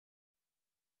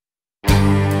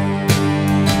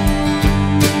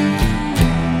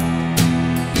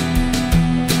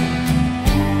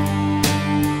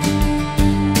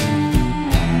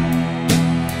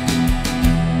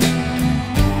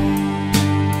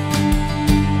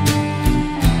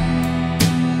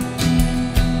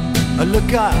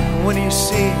Look up, what do you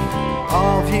see?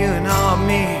 All of you and all of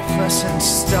me, fussing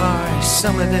stars.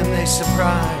 Some of them they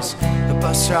surprise. The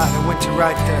bus rider went to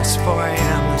write this 4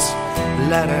 a.m. this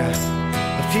letter.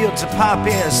 The fields of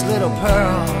poppies, little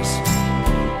pearls.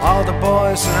 All the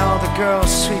boys and all the girls,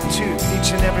 sweet tooth,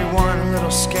 each and every one a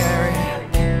little scary.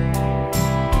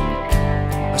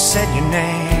 I said your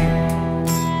name.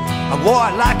 I wore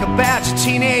it like a badge of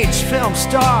teenage film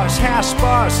stars, hash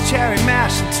bars, cherry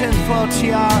mash, and tinfoil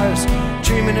tiaras,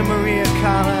 dreaming of Maria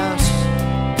Callas,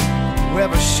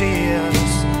 wherever she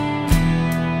is.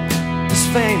 This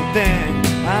fame thing,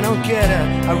 I don't get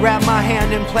it. I wrap my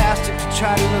hand in plastic to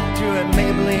try to look through it.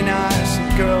 Maybelline eyes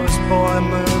and girls, boy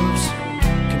moves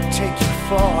can take you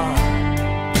far.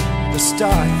 The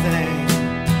star thing,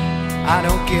 I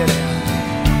don't get it.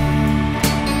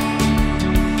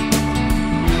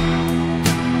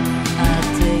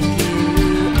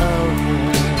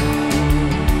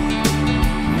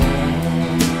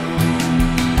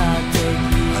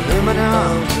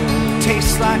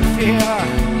 Tastes like fear,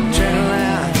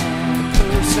 adrenaline,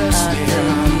 pulls us near.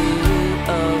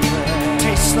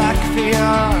 Tastes like fear.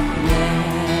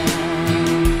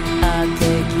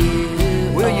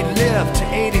 Will you live to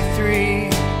 83?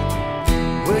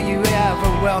 Will you ever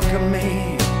welcome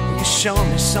me? Will you show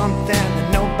me something that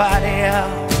nobody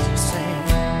else has seen?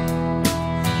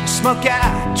 Smoke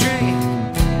out, drink,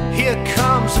 here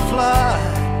comes the flood.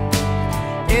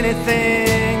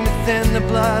 Anything to thin the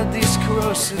blood, these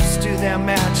corrosives do their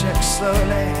magic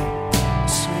slowly,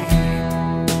 sweet.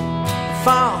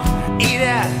 Phone, eat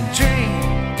it,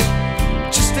 drink,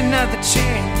 just another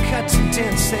chain, cuts and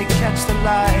dents, they catch the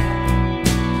light.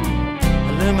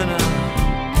 Aluminum,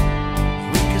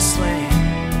 weakest link.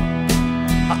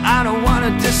 I don't want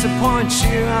to disappoint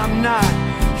you, I'm not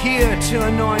here to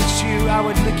anoint you. I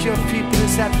would lick your feet, but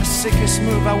is that the sickest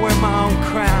move? I wear my own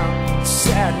crown.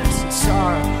 Sadness and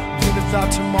sorrow, who'd have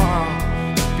thought tomorrow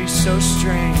would be so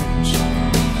strange?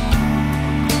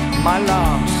 My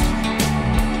loss,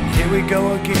 here we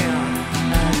go again.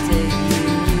 I'll take you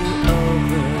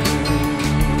over.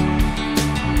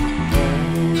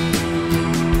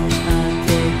 I'll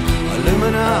take you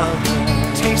Aluminum,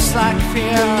 over. tastes like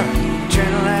fear,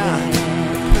 adrenaline,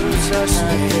 pulls us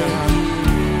near.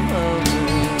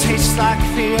 Tastes like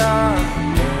fear,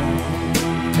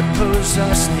 it pulls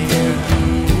us near.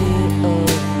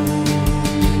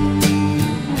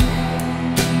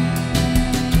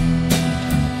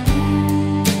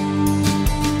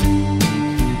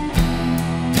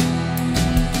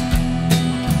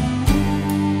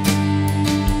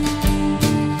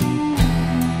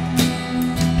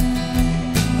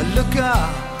 Look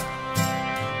up,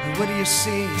 and what do you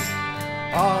see?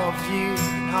 All of you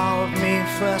and all of me,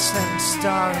 first and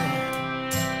starring.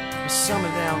 Some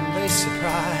of them they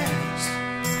surprise.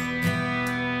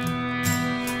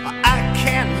 I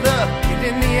can't look it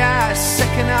in the eyes.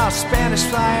 Second off Spanish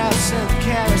flyouts and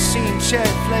kerosene,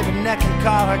 cherry flavored neck and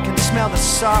collar. I can smell the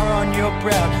sorrow on your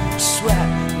breath, sweat,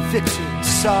 victory,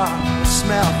 sorrow, the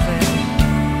smell thing.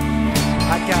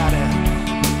 I got it.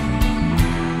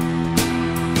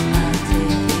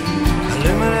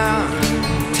 Aluminum,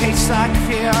 tastes like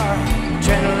fear,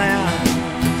 adrenaline,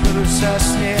 pulls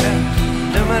us near.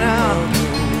 Aluminum,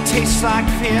 tastes like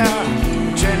fear,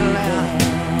 adrenaline,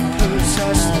 pulls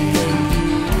us near.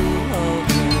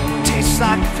 Tastes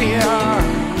like fear,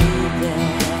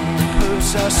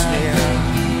 pulls us near.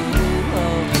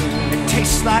 It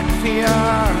tastes like fear,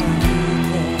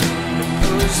 it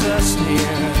pulls us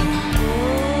near.